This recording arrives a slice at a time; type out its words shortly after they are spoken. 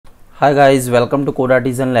Hi guys, welcome to Code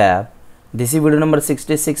Artisan Lab. This is video number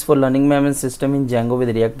 66 for learning management system in Django with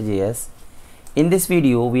ReactJs. In this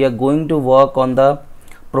video, we are going to work on the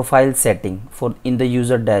profile setting for in the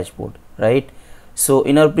user dashboard, right? So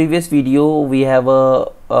in our previous video, we have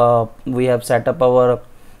set up our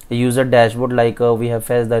user dashboard, like we have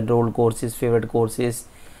fetched the enrolled courses, favorite courses,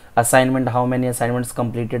 assignment, how many assignments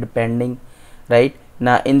completed, pending, right?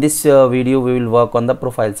 Now in this video, we will work on the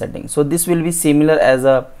profile setting. So this will be similar as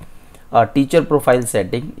a teacher profile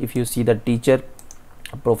setting. If you see the teacher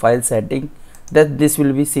profile setting, that this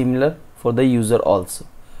will be similar for the user also,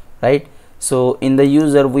 right? So in the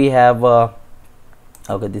user we have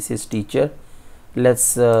okay, this is teacher. Let's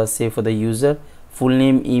say for the user, full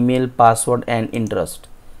name, email, password and interest,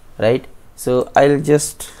 right? So I'll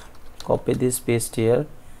just copy this, paste here,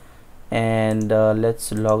 and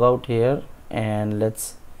let's log out here and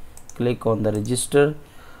let's click on the register.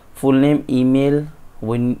 Full name, email,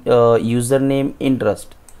 username,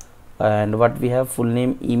 interest, and what we have, full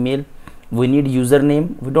name, email. We need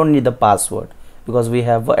username, we don't need the password because we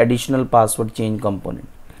have additional password change component.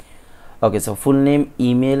 Okay, so full name,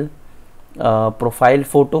 email, profile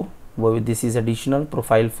photo, this is additional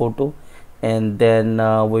profile photo, and then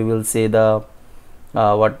we will say the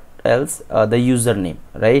what else, the username,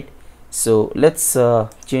 right? So let's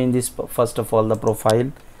change this first of all, the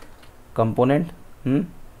profile component.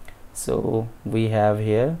 So we have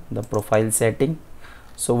here the profile setting,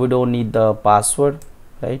 so we don't need the password,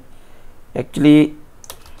 right? Actually,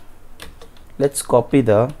 let's copy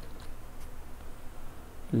the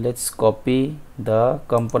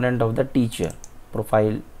component of the teacher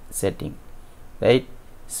profile setting, right?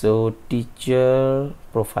 So teacher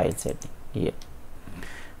profile setting, here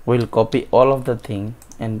we'll copy all of the thing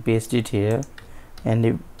and paste it here, and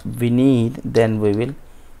if we need, then we will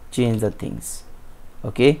change the things.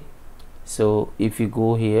 Okay, so if you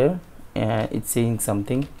go here, it's saying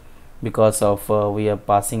something because of we are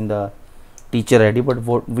passing the teacher ID, but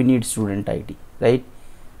what we need student ID, right?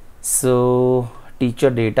 So teacher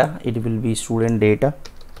data, it will be student data.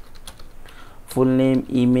 Full name,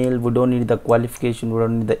 email, we don't need the qualification, we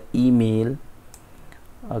don't need the email.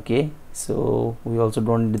 Okay, so we also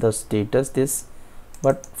don't need the status, this,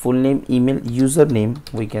 but full name, email, username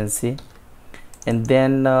we can say. And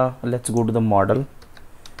then let's go to the model.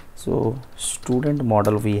 So student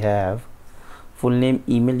model, we have full name,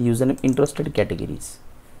 email, username, interested categories,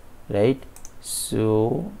 right?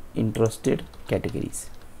 So interested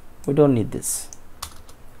categories, we don't need this.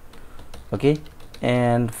 Okay,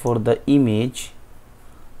 and for the image,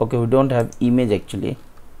 okay, we don't have image actually.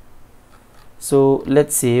 So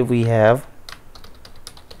let's say we have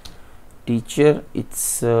teacher,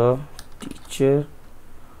 it's teacher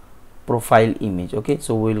profile image. Okay,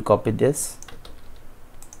 so we will copy this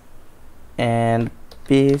and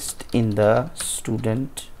paste in the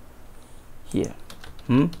student here.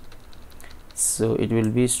 So it will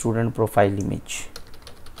be student profile image,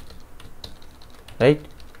 right?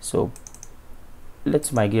 So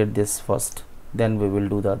let's migrate this first, then we will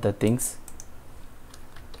do the other things.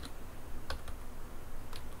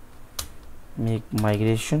 Make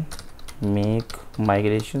migrations,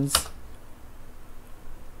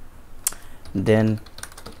 then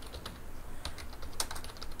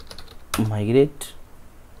migrate,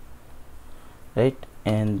 right?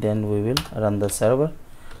 And then we will run the server.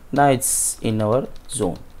 Now it's in our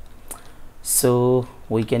zone, so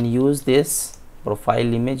we can use this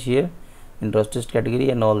profile image here, interested category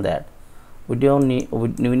and all that. We don't need,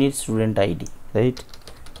 we need student ID, right?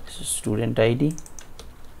 So student ID,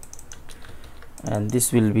 and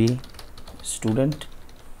this will be student,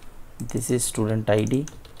 this is student ID.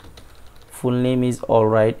 Full name is all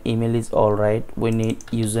right, email is all right, we need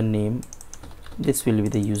username, this will be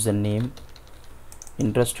the username.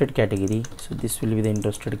 Interested category, so this will be the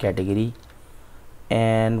interested category.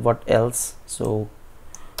 And what else? So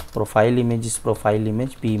profile image is profile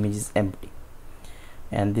image, p image is empty,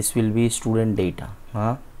 and this will be student data.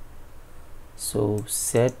 So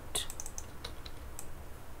set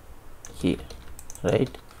here,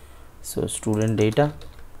 right? So student data,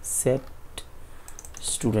 set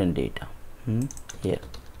student data here.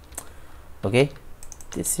 Okay,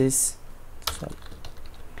 this is, sorry,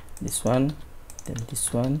 this one, then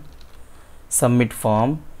this one. Submit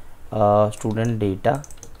form, student data,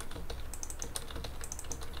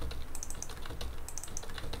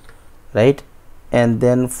 right? And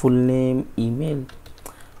then full name, email,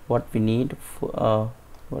 what we need for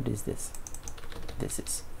what is this, this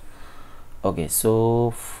is okay. So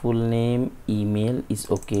full name, email is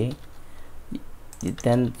okay,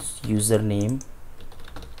 then username,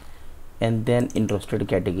 and then interested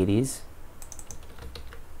categories,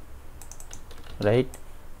 right?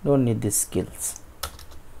 Don't need these skills,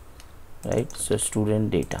 right? So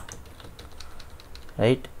student data,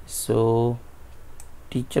 right? So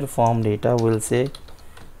teacher form data will say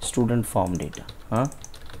student form data,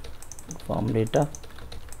 form data,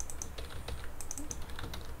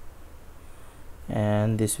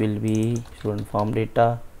 and this will be student form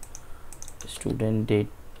data, student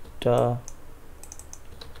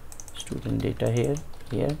data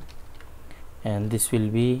here, and this will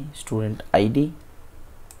be student ID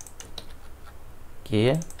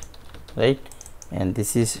here, right? And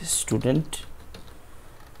this is student.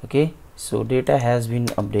 Okay, so data has been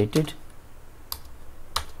updated.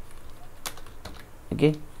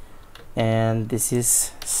 Okay, and this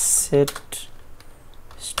is set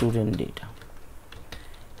student data.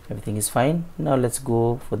 Everything is fine. Now let's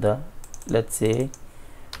go for the, let's say,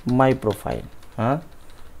 my profile,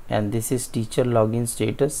 and this is teacher login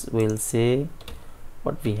status. We'll say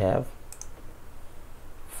what we have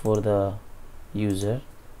for the user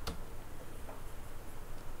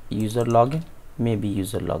login, maybe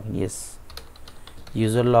user login, yes,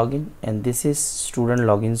 user login, and this is student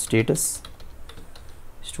login status.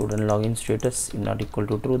 Student login status is not equal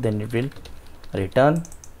to true, then it will return,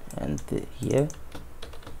 and here,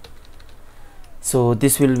 so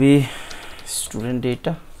this will be student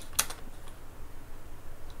data.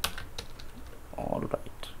 All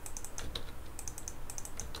right,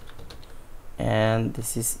 and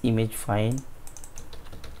this is image file.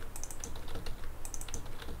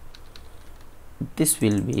 This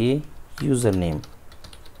will be username,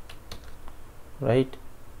 right?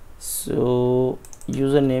 So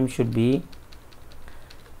username should be,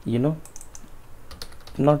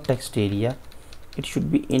 not text area, it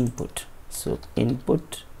should be input. So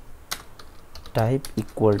input type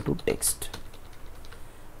equal to text,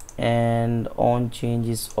 and on change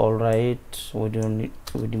is all right. We don't need,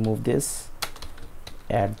 we remove this,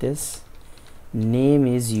 add this. Name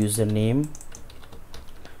is username,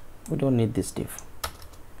 we don't need this div,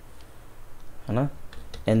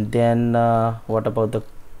 and then what about the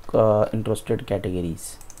interested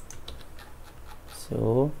categories?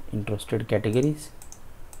 So interested categories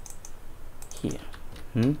here,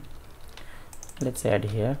 let's add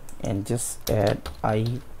here, and just add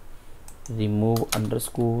I, remove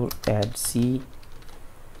underscore, add C,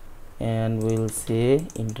 and we'll say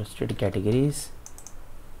interested categories.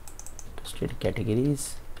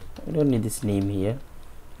 I don't need this name here,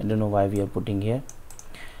 I don't know why we are putting here,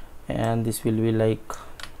 and this will be like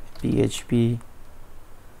PHP,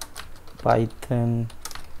 Python,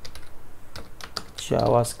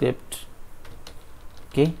 JavaScript.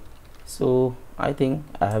 Okay, so I think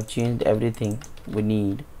I have changed everything we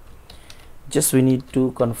need. Just we need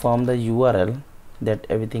to confirm the URL that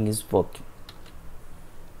everything is working,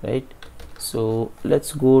 right? So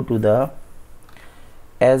let's go to the,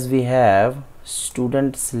 as we have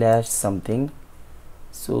student slash something,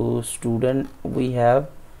 so student, we have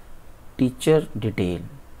teacher detail,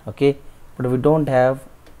 okay, but we don't have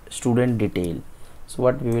student detail. So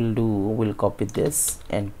what we will do, we'll copy this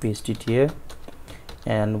and paste it here,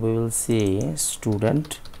 and we will say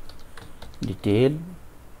student detail,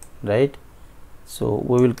 right? So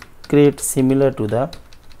we will create similar to the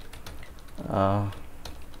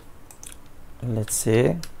let's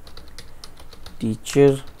say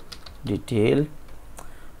teacher detail,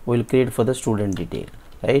 we will create for the student detail,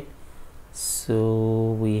 right?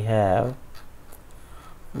 So we are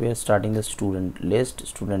starting the student list,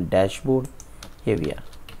 student dashboard, here we are.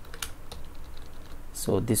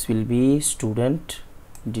 So this will be student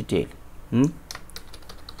detail,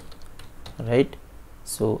 right?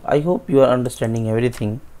 So I hope you are understanding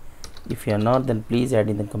everything. If you are not, then please add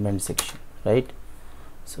in the comment section, right?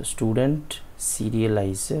 So student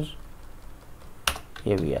serializer,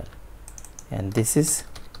 here we are, and this is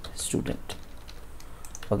student.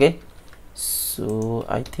 Okay, so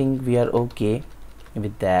I think we are okay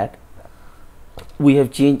with that. We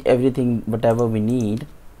have changed everything whatever we need.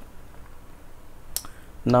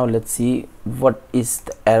 Now let's see what is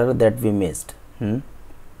the error that we missed.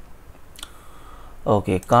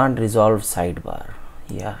 Okay, can't resolve sidebar.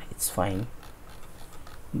 Yeah, it's fine,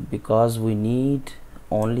 because we need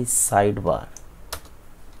only sidebar.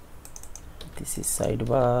 This is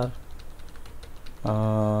sidebar.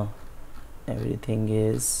 Everything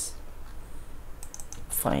is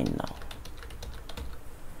fine now.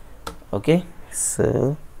 Okay,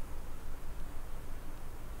 so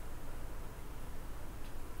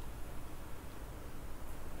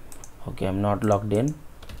okay, I'm not logged in.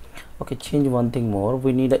 Okay, change one thing more,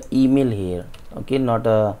 we need an email here. Okay, not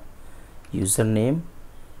a username,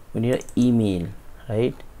 we need an email,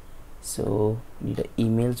 right? So need an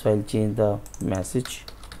email, so I'll change the message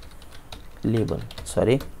label,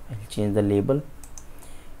 sorry, I'll change the label,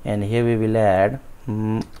 and here we will add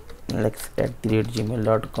let's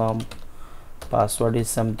 @gmail.com, password is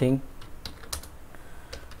something,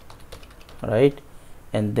 right,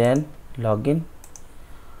 and then login.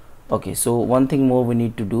 Okay, so one thing more we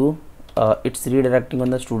need to do, it's redirecting on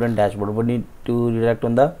the student dashboard. We need to redirect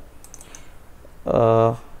on the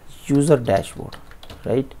user dashboard,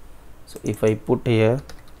 right? So if I put here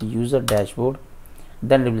user dashboard,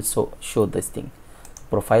 then it will show this thing.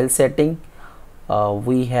 Profile setting,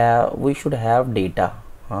 we should have data,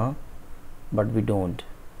 but we don't.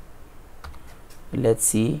 Let's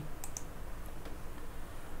see.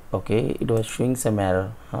 Okay, it was showing some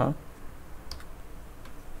error,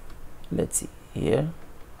 let's see here,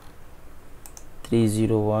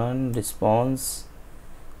 301 response.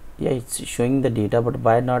 Yeah, it's showing the data, but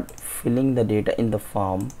why not filling the data in the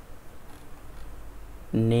form?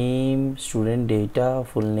 Name, student data,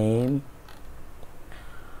 full name,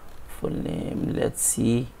 let's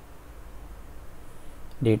see,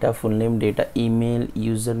 data, full name, data, email,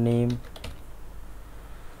 username.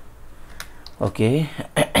 Okay.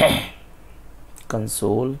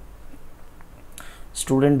 Console,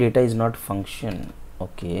 student data is not function.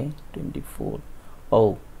 Okay, 24.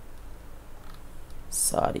 Oh,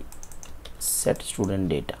 sorry, set student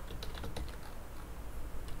data.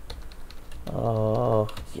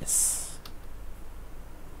 Yes.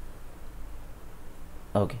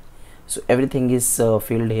 Okay, so everything is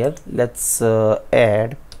filled here. Let's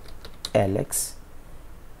add Alex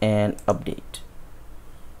and update.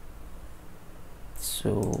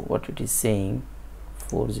 So what it is saying,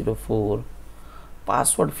 404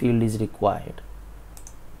 password field is required,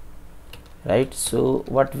 right? So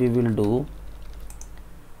what we will do,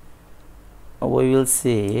 we will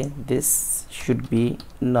say this should be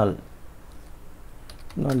null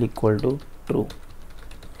equal to true.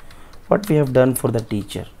 What we have done for the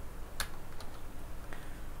teacher,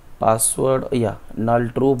 password, yeah, null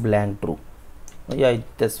true, blank true, yeah,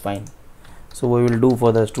 that's fine. So we will do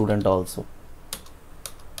for the student also.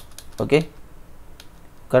 Okay,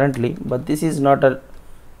 currently, but this is not a,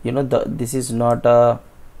 this is not a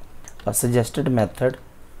suggested method,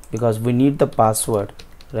 because we need the password,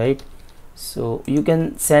 right? So you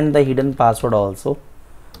can send the hidden password also.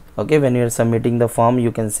 Okay, when you are submitting the form,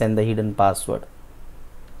 you can send the hidden password.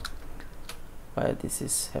 Why this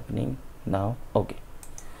is happening now? Okay,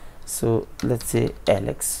 so let's say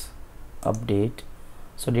Alex update,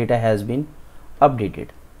 so data has been updated,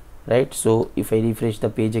 right? So if I refresh the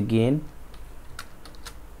page again,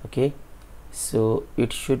 okay, so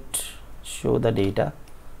it should show the data,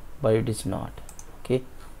 but it is not. Okay,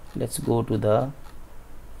 let's go to the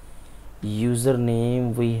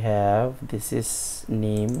username. We have, this is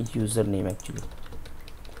name, username. Actually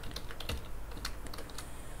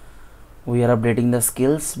we are updating the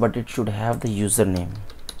skills, but it should have the username.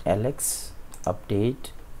 Alex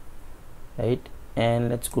update, right? And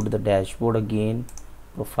let's go to the dashboard again,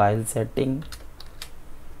 profile setting,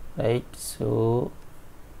 right? So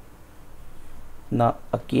now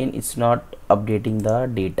again it's not updating the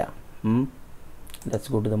data. Let's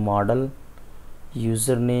go to the model.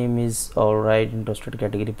 Username is all right, interested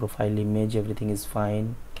category, profile image, everything is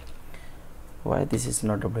fine. Why this is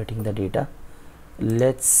not updating the data?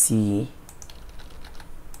 Let's see,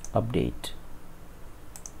 update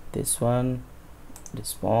this one,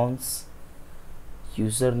 response,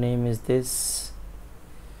 username is this,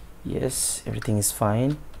 yes, everything is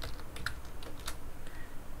fine,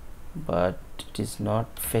 but it is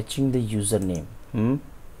not fetching the username.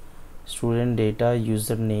 Student data,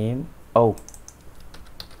 username. Oh,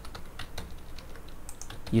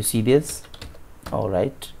 you see this? All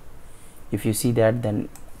right, if you see that, then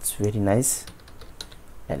it's very nice.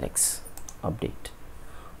 Alex update,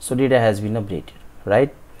 so data has been updated,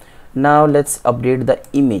 right? Now let's update the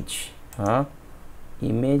image.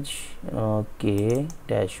 Image, okay,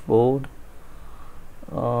 dashboard,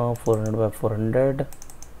 400 by 400.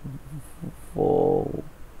 Whoa,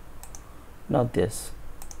 not this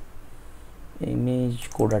image,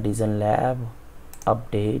 code artisan lab,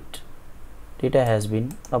 update, data has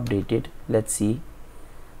been updated. Let's see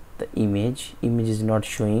the image is not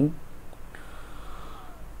showing.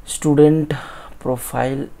 Student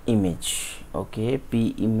profile image, okay,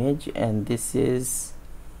 p image, and this is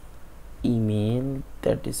email,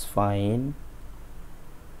 that is fine.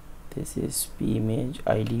 This is p image,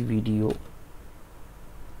 id, video,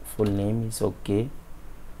 full name is okay.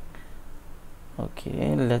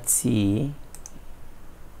 Okay, let's see.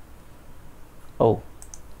 Oh,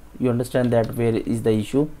 you understand that where is the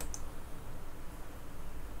issue?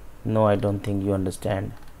 No, I don't think you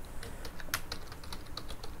understand.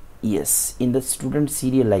 Yes, in the student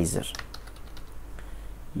serializer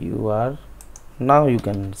now you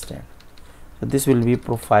can understand. So this will be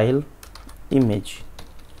profile image,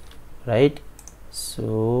 right?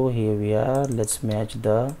 So here we are, let's match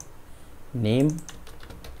the name.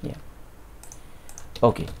 Yeah,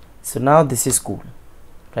 okay, so now this is cool,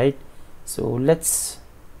 right? So let's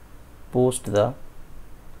post the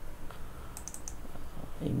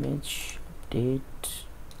image, update,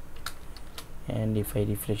 and if I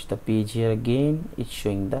refresh the page here again, it's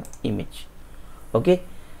showing the image. Okay,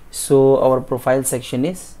 so our profile section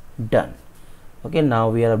is done. Okay, now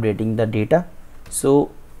we are updating the data.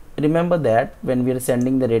 So remember that when we are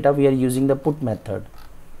sending the data, we are using the put method.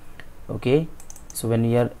 Okay, so when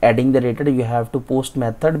we are adding the data, you have to post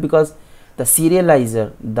method, because the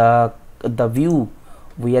serializer, the view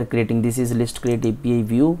we are creating, this is list create API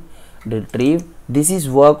view retrieve, this is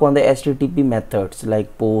work on the HTTP methods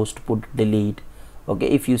like post, put, delete. Okay,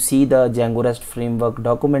 if you see the Django Rest Framework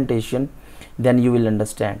documentation, then you will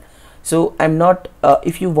understand. So I'm not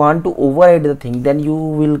if you want to override the thing, then you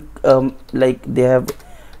will like they have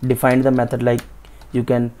defined the method, like you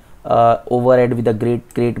can override with the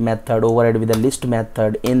create method, override with the list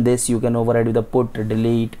method. In this you can override with the put,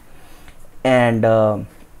 delete, and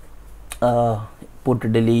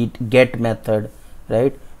put, delete, get method,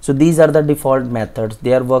 right? So these are the default methods,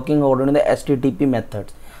 they are working according to the HTTP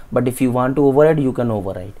methods, but if you want to override, you can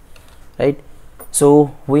override, right?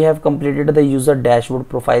 So we have completed the user dashboard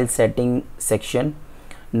profile setting section.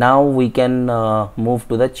 Now we can move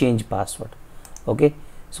to the change password. Okay,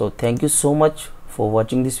 so thank you so much for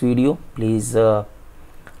watching this video. Please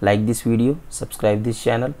like this video, subscribe this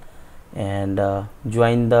channel, and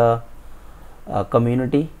join the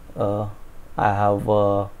community. I have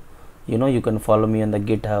you can follow me on the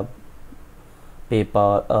GitHub,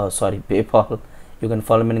 PayPal. You can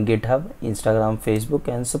follow me on GitHub, Instagram, Facebook,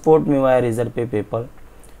 and support me via Razorpay, PayPal,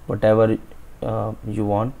 whatever you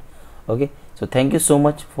want. Okay, so thank you so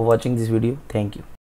much for watching this video. Thank you.